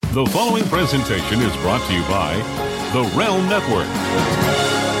The following presentation is brought to you by the Realm Network.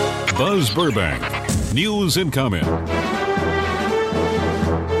 Buzz Burbank, news incoming.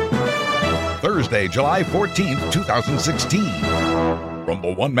 Thursday, July 14th, 2016. From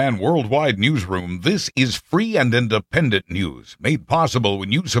the One Man Worldwide Newsroom, this is free and independent news, made possible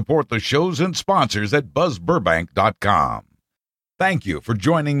when you support the shows and sponsors at BuzzBurbank.com. Thank you for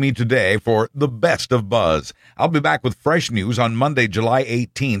joining me today for the Best of Buzz. I'll be back with fresh news on Monday, July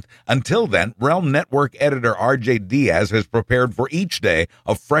 18th. Until then, Realm Network editor RJ Diaz has prepared for each day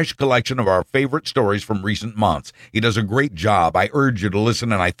a fresh collection of our favorite stories from recent months. He does a great job. I urge you to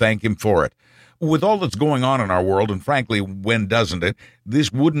listen, and I thank him for it. With all that's going on in our world, and frankly, when doesn't it,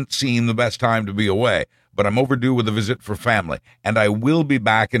 this wouldn't seem the best time to be away. But I'm overdue with a visit for family, and I will be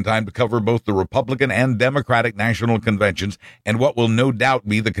back in time to cover both the Republican and Democratic national conventions and what will no doubt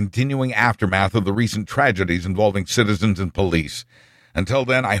be the continuing aftermath of the recent tragedies involving citizens and police. Until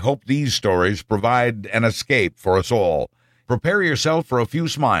then, I hope these stories provide an escape for us all. Prepare yourself for a few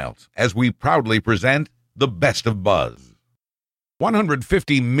smiles as we proudly present the Best of Buzz.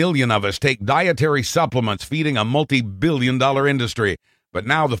 150 million of us take dietary supplements, feeding a multi-billion-dollar industry. But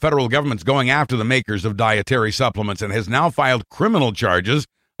now the federal government's going after the makers of dietary supplements and has now filed criminal charges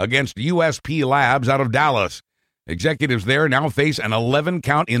against USP Labs out of Dallas. Executives there now face an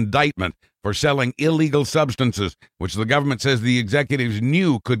 11-count indictment for selling illegal substances, which the government says the executives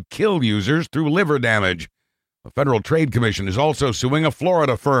knew could kill users through liver damage. The Federal Trade Commission is also suing a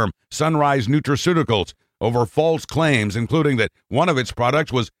Florida firm, Sunrise Nutraceuticals, over false claims, including that one of its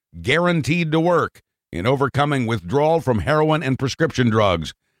products was guaranteed to work in overcoming withdrawal from heroin and prescription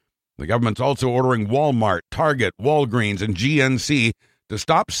drugs. The government's also ordering Walmart, Target, Walgreens, and GNC to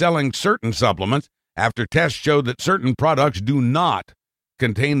stop selling certain supplements after tests showed that certain products do not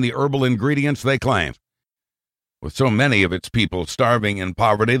contain the herbal ingredients they claim. With so many of its people starving in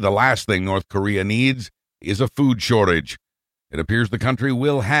poverty, the last thing North Korea needs is a food shortage. It appears the country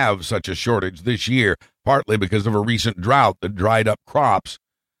will have such a shortage this year, partly because of a recent drought that dried up crops.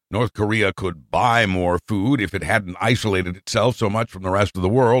 North Korea could buy more food if it hadn't isolated itself so much from the rest of the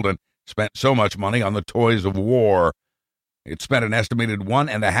world and spent so much money on the toys of war. It spent an estimated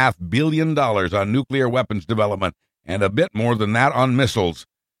 $1.5 billion on nuclear weapons development and a bit more than that on missiles.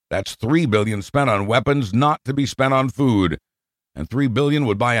 That's $3 billion spent on weapons not to be spent on food. And $3 billion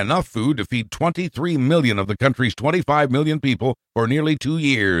would buy enough food to feed 23 million of the country's 25 million people for nearly 2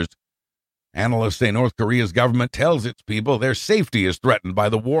 years. Analysts say North Korea's government tells its people their safety is threatened by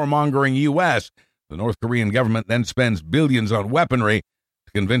the warmongering U.S. The North Korean government then spends billions on weaponry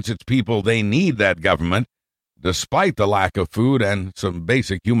to convince its people they need that government, despite the lack of food and some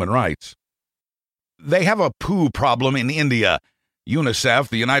basic human rights. They have a poo problem in India. UNICEF,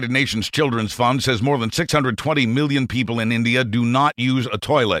 the United Nations Children's Fund, says more than 620 million people in India do not use a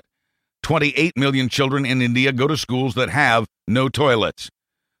toilet. 28 million children in India go to schools that have no toilets.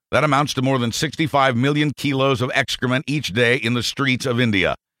 That amounts to more than 65 million kilos of excrement each day in the streets of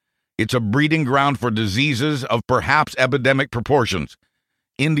India. It's a breeding ground for diseases of perhaps epidemic proportions.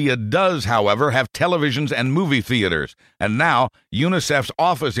 India does, however, have televisions and movie theaters, and now UNICEF's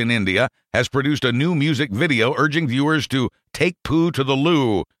office in India has produced a new music video urging viewers to take poo to the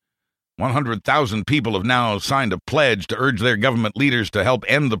loo. 100,000 people have now signed a pledge to urge their government leaders to help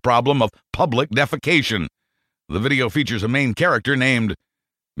end the problem of public defecation. The video features a main character named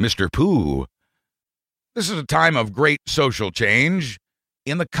Mr. Pooh. This is a time of great social change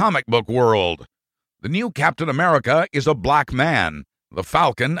in the comic book world. The new Captain America is a black man. The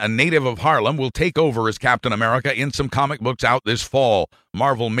Falcon, a native of Harlem, will take over as Captain America in some comic books out this fall.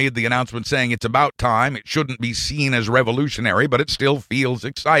 Marvel made the announcement saying it's about time. It shouldn't be seen as revolutionary, but it still feels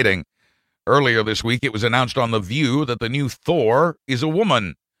exciting. Earlier this week, it was announced on The View that the new Thor is a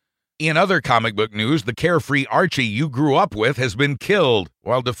woman. In other comic book news, the carefree Archie you grew up with has been killed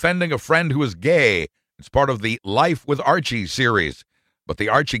while defending a friend who is gay. It's part of the Life with Archie series. But the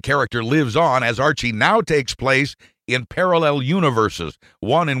Archie character lives on as Archie now takes place in parallel universes,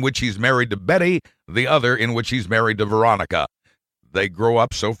 one in which he's married to Betty, the other in which he's married to Veronica. They grow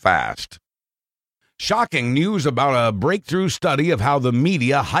up so fast. Shocking news about a breakthrough study of how the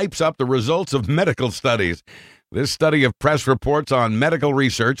media hypes up the results of medical studies. This study of press reports on medical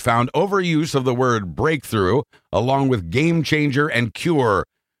research found overuse of the word breakthrough, along with game changer and cure.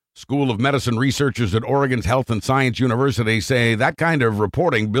 School of Medicine researchers at Oregon's Health and Science University say that kind of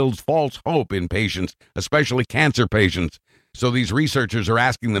reporting builds false hope in patients, especially cancer patients. So these researchers are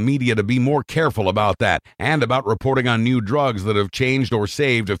asking the media to be more careful about that and about reporting on new drugs that have changed or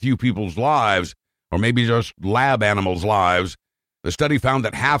saved a few people's lives, or maybe just lab animals' lives. The study found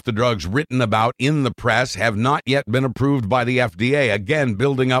that half the drugs written about in the press have not yet been approved by the FDA, again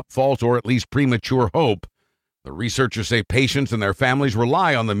building up false or at least premature hope. The researchers say patients and their families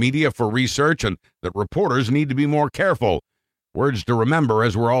rely on the media for research and that reporters need to be more careful. Words to remember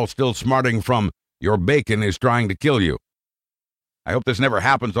as we're all still smarting from "your bacon is trying to kill you." I hope this never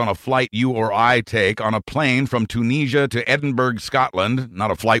happens on a flight you or I take on a plane from Tunisia to Edinburgh, Scotland, not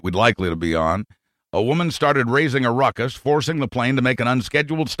a flight we'd likely to be on. A woman started raising a ruckus, forcing the plane to make an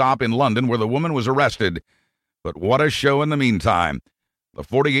unscheduled stop in London where the woman was arrested. But what a show in the meantime. The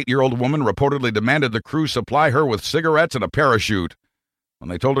 48-year-old woman reportedly demanded the crew supply her with cigarettes and a parachute. When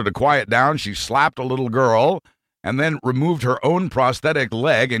they told her to quiet down, she slapped a little girl and then removed her own prosthetic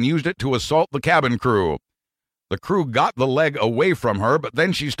leg and used it to assault the cabin crew. The crew got the leg away from her, but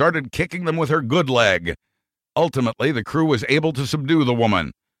then she started kicking them with her good leg. Ultimately, the crew was able to subdue the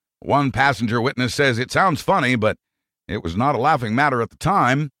woman. One passenger witness says it sounds funny, but it was not a laughing matter at the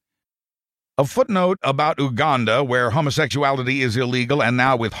time. A footnote about Uganda, where homosexuality is illegal and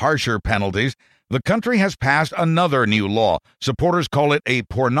now with harsher penalties. The country has passed another new law. Supporters call it a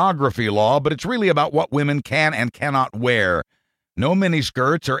pornography law, but it's really about what women can and cannot wear. No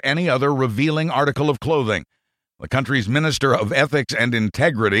miniskirts or any other revealing article of clothing. The country's Minister of Ethics and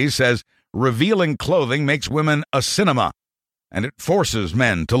Integrity says revealing clothing makes women a cinema, and it forces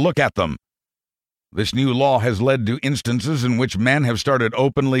men to look at them. This new law has led to instances in which men have started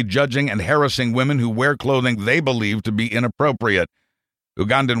openly judging and harassing women who wear clothing they believe to be inappropriate.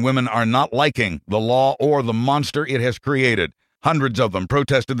 Ugandan women are not liking the law or the monster it has created. Hundreds of them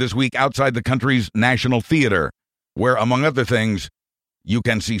protested this week outside the country's National Theater, where, among other things, you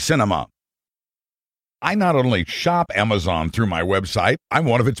can see cinema. I not only shop Amazon through my website, I'm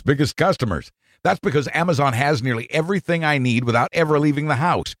one of its biggest customers. That's because Amazon has nearly everything I need without ever leaving the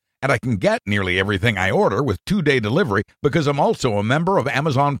house. And I can get nearly everything I order with 2-day delivery because I'm also a member of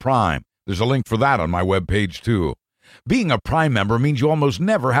Amazon Prime. There's a link for that on my webpage, too. Being a Prime member means you almost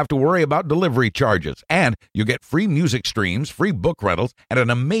never have to worry about delivery charges. And you get free music streams, free book rentals, and an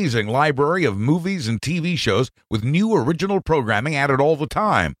amazing library of movies and TV shows with new original programming added all the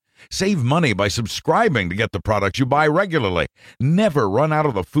time. Save money by subscribing to get the products you buy regularly. Never run out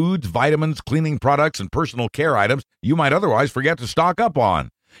of the foods, vitamins, cleaning products, and personal care items you might otherwise forget to stock up on.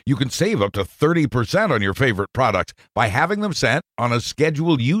 You can save up to 30% on your favorite products by having them sent on a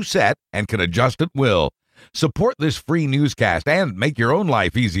schedule you set and can adjust at will. Support this free newscast and make your own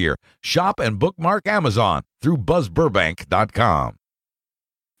life easier. Shop and bookmark Amazon through BuzzBurbank.com.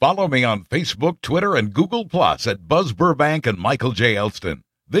 Follow me on Facebook, Twitter, and Google Plus at Buzz Burbank and Michael J. Elston.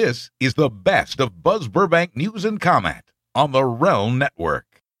 This is the best of Buzz Burbank news and comment on the Realm Network.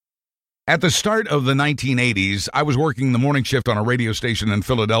 At the start of the 1980s, I was working the morning shift on a radio station in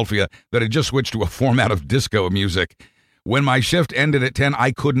Philadelphia that had just switched to a format of disco music. When my shift ended at 10,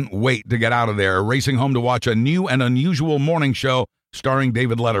 I couldn't wait to get out of there, racing home to watch a new and unusual morning show starring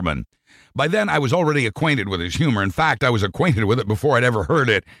David Letterman. By then, I was already acquainted with his humor. In fact, I was acquainted with it before I'd ever heard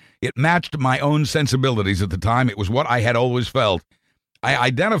it. It matched my own sensibilities at the time. It was what I had always felt. I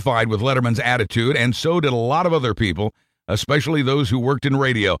identified with Letterman's attitude, and so did a lot of other people, especially those who worked in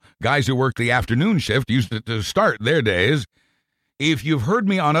radio. Guys who worked the afternoon shift used it to start their days. If you've heard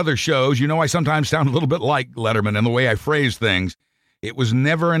me on other shows, you know I sometimes sound a little bit like Letterman in the way I phrase things. It was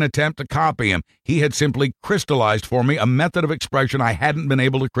never an attempt to copy him. He had simply crystallized for me a method of expression I hadn't been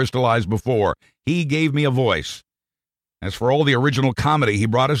able to crystallize before. He gave me a voice. As for all the original comedy he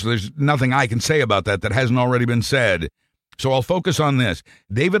brought us, there's nothing I can say about that hasn't already been said. So I'll focus on this.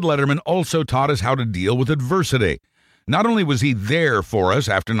 David Letterman also taught us how to deal with adversity. Not only was he there for us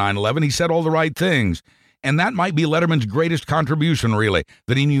after 9/11, he said all the right things. And that might be Letterman's greatest contribution, really,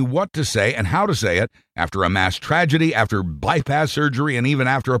 that he knew what to say and how to say it after a mass tragedy, after bypass surgery, and even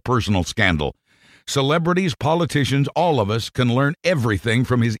after a personal scandal. Celebrities, politicians, all of us can learn everything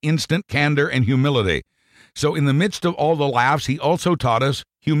from his instant candor and humility. So in the midst of all the laughs, he also taught us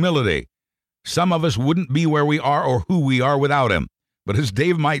humility. Some of us wouldn't be where we are or who we are without him. But as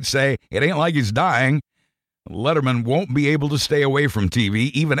Dave might say, it ain't like he's dying. Letterman won't be able to stay away from TV.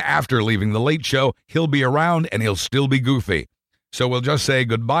 Even after leaving The Late Show, he'll be around and he'll still be goofy. So we'll just say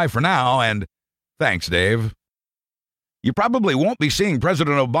goodbye for now, and thanks, Dave. You probably won't be seeing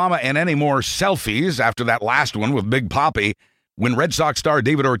President Obama in any more selfies after that last one with Big Papi. When Red Sox star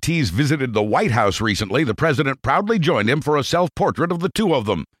David Ortiz visited the White House recently, the president proudly joined him for a self-portrait of the two of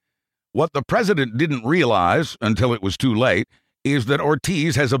them. What the president didn't realize, until it was too late, is that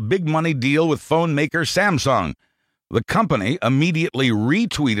Ortiz has a big money deal with phone maker Samsung. The company immediately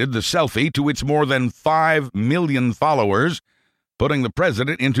retweeted the selfie to its more than 5 million followers, putting the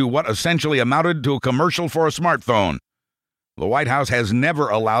president into what essentially amounted to a commercial for a smartphone. The White House has never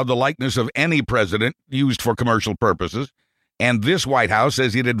allowed the likeness of any president used for commercial purposes, and this White House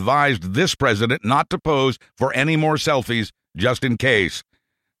says it advised this president not to pose for any more selfies just in case.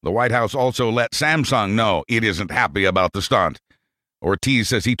 The White House also let Samsung know it isn't happy about the stunt. Ortiz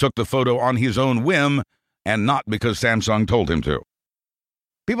says he took the photo on his own whim and not because Samsung told him to.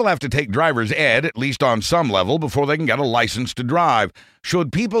 People have to take driver's ed, at least on some level, before they can get a license to drive.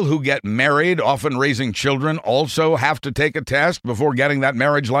 Should people who get married, often raising children, also have to take a test before getting that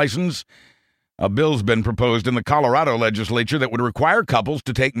marriage license? A bill's been proposed in the Colorado legislature that would require couples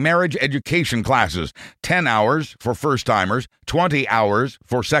to take marriage education classes, 10 hours for first-timers, 20 hours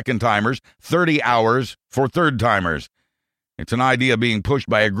for second-timers, 30 hours for third-timers. It's an idea being pushed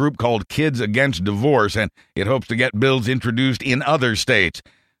by a group called Kids Against Divorce, and it hopes to get bills introduced in other states.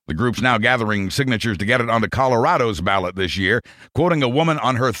 The group's now gathering signatures to get it onto Colorado's ballot this year. Quoting a woman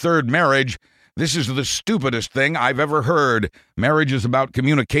on her third marriage, "This is the stupidest thing I've ever heard. Marriage is about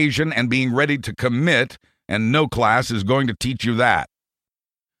communication and being ready to commit, and no class is going to teach you that."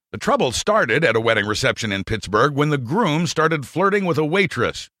 The trouble started at a wedding reception in Pittsburgh when the groom started flirting with a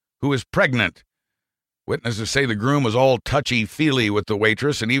waitress who was pregnant. Witnesses say the groom was all touchy-feely with the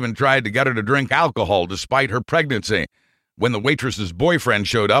waitress and even tried to get her to drink alcohol despite her pregnancy. When the waitress's boyfriend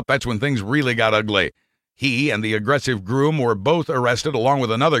showed up, that's when things really got ugly. He and the aggressive groom were both arrested along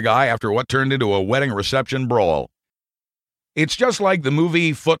with another guy after what turned into a wedding reception brawl. It's just like the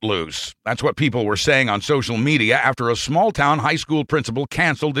movie Footloose. That's what people were saying on social media after a small-town high school principal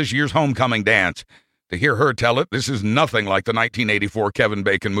canceled this year's homecoming dance. To hear her tell it, this is nothing like the 1984 Kevin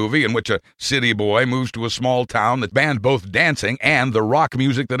Bacon movie in which a city boy moves to a small town that banned both dancing and the rock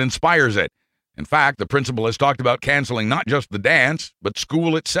music that inspires it. In fact, the principal has talked about canceling not just the dance, but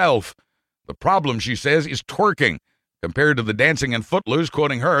school itself. The problem, she says, is twerking. Compared to the dancing in Footloose,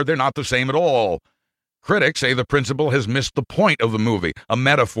 quoting her, they're not the same at all. Critics say the principal has missed the point of the movie, a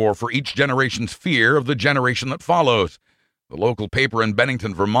metaphor for each generation's fear of the generation that follows. The local paper in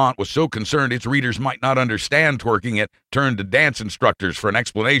Bennington, Vermont was so concerned its readers might not understand twerking it turned to dance instructors for an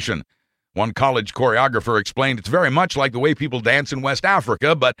explanation. One college choreographer explained it's very much like the way people dance in West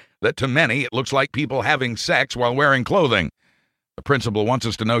Africa, but that to many it looks like people having sex while wearing clothing. The principal wants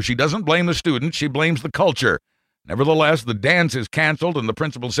us to know she doesn't blame the students, she blames the culture. Nevertheless, the dance is canceled, and the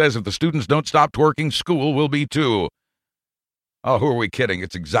principal says if the students don't stop twerking, school will be too. Oh, who are we kidding?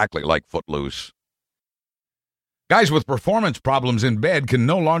 It's exactly like Footloose. Guys with performance problems in bed can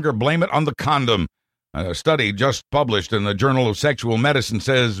no longer blame it on the condom. A study just published in the Journal of Sexual Medicine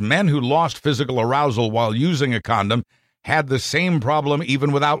says men who lost physical arousal while using a condom had the same problem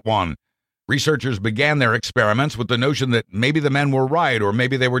even without one. Researchers began their experiments with the notion that maybe the men were right or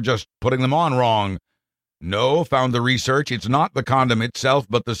maybe they were just putting them on wrong. No, found the research, it's not the condom itself,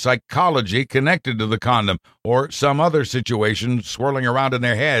 but the psychology connected to the condom or some other situation swirling around in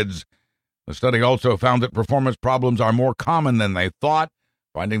their heads. The study also found that performance problems are more common than they thought,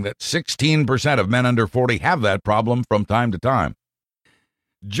 finding that 16% of men under 40 have that problem from time to time.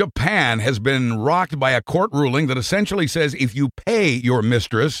 Japan has been rocked by a court ruling that essentially says if you pay your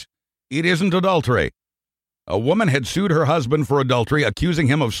mistress, it isn't adultery. A woman had sued her husband for adultery, accusing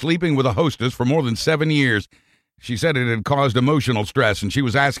him of sleeping with a hostess for more than 7 years. She said it had caused emotional stress, and she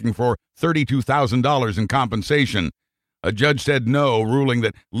was asking for $32,000 in compensation. A judge said no, ruling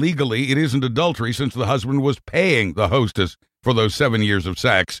that legally it isn't adultery since the husband was paying the hostess for those 7 years of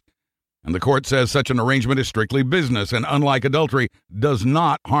sex. And the court says such an arrangement is strictly business and, unlike adultery, does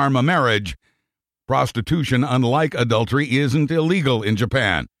not harm a marriage. Prostitution, unlike adultery, isn't illegal in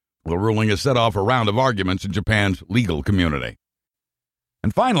Japan. The ruling has set off a round of arguments in Japan's legal community.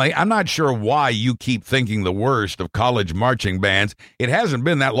 And finally, I'm not sure why you keep thinking the worst of college marching bands. It hasn't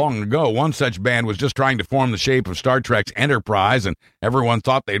been that long ago. One such band was just trying to form the shape of Star Trek's Enterprise, and everyone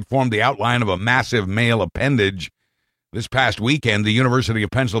thought they'd formed the outline of a massive male appendage. This past weekend, the University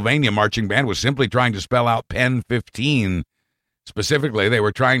of Pennsylvania marching band was simply trying to spell out Pen 15. Specifically, they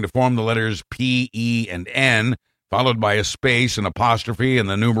were trying to form the letters P, E, and N, followed by a space, an apostrophe, and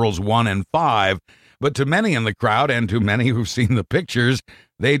the numerals 1 and 5. But to many in the crowd, and to many who've seen the pictures,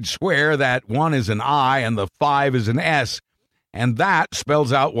 they'd swear that 1 is an I and the 5 is an S, and that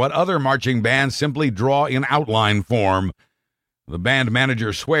spells out what other marching bands simply draw in outline form. The band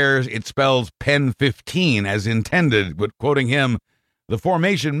manager swears it spells Pen 15 as intended, but quoting him, the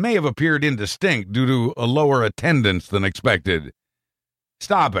formation may have appeared indistinct due to a lower attendance than expected.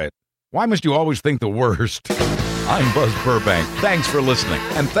 Stop it. Why must you always think the worst? I'm Buzz Burbank. Thanks for listening,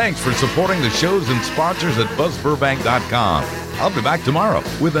 and thanks for supporting the shows and sponsors at BuzzBurbank.com. I'll be back tomorrow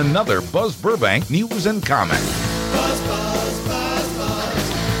with another Buzz Burbank news and comment. Buzz, buzz, buzz, buzz.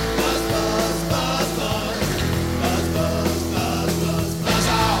 Buzz, buzz, buzz, buzz. Buzz, buzz,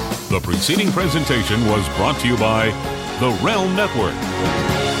 The preceding presentation was brought to you by the Realm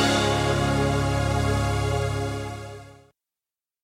Network.